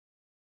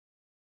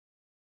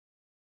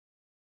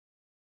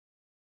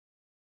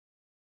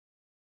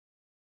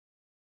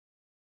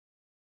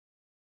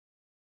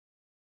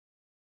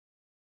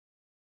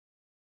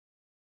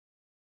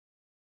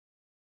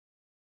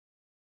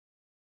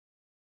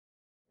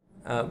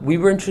We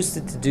were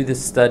interested to do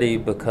this study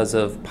because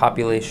of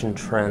population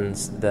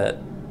trends that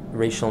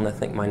racial and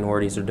ethnic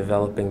minorities are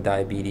developing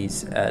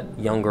diabetes at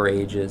younger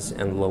ages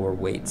and lower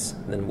weights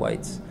than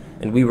whites.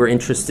 And we were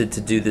interested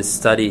to do this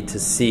study to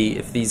see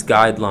if these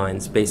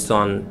guidelines based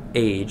on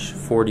age,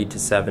 40 to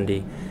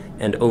 70,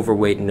 and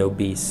overweight and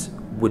obese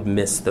would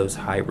miss those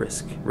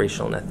high-risk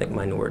racial and ethnic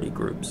minority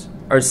groups.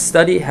 Our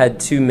study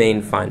had two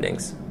main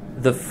findings.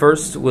 The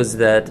first was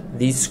that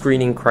these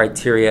screening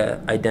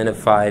criteria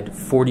identified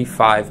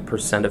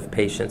 45% of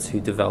patients who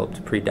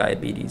developed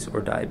prediabetes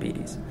or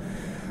diabetes.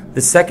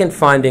 The second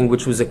finding,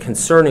 which was a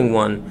concerning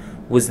one,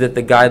 was that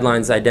the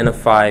guidelines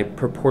identify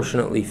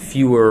proportionately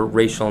fewer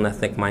racial and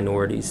ethnic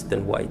minorities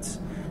than whites.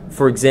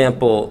 For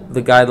example,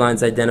 the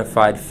guidelines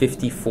identified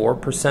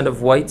 54%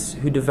 of whites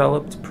who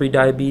developed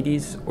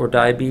prediabetes or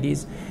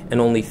diabetes and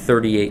only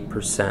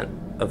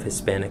 38% of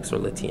Hispanics or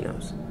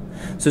Latinos.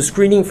 So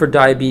screening for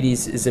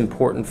diabetes is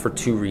important for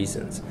two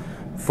reasons.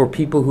 For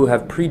people who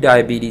have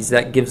prediabetes,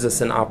 that gives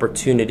us an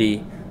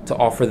opportunity to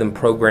offer them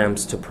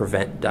programs to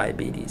prevent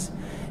diabetes.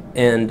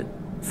 And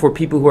for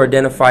people who are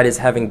identified as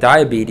having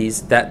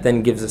diabetes, that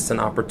then gives us an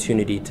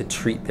opportunity to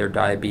treat their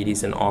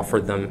diabetes and offer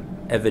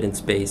them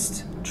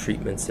evidence-based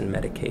treatments and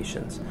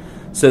medications.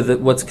 So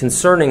that what's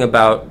concerning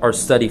about our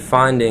study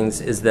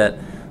findings is that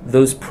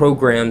those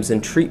programs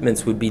and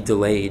treatments would be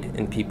delayed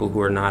in people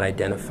who are not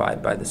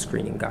identified by the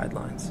screening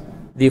guidelines.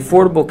 The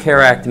Affordable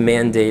Care Act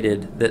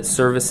mandated that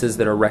services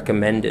that are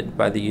recommended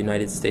by the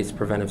United States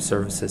Preventive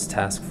Services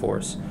Task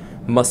Force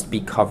must be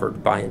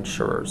covered by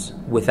insurers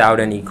without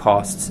any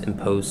costs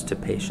imposed to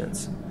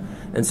patients.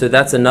 And so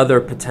that's another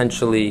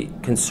potentially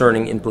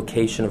concerning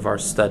implication of our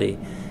study,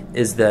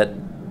 is that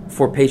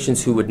for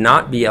patients who would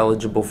not be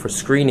eligible for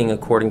screening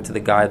according to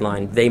the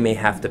guideline, they may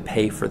have to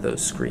pay for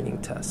those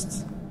screening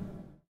tests.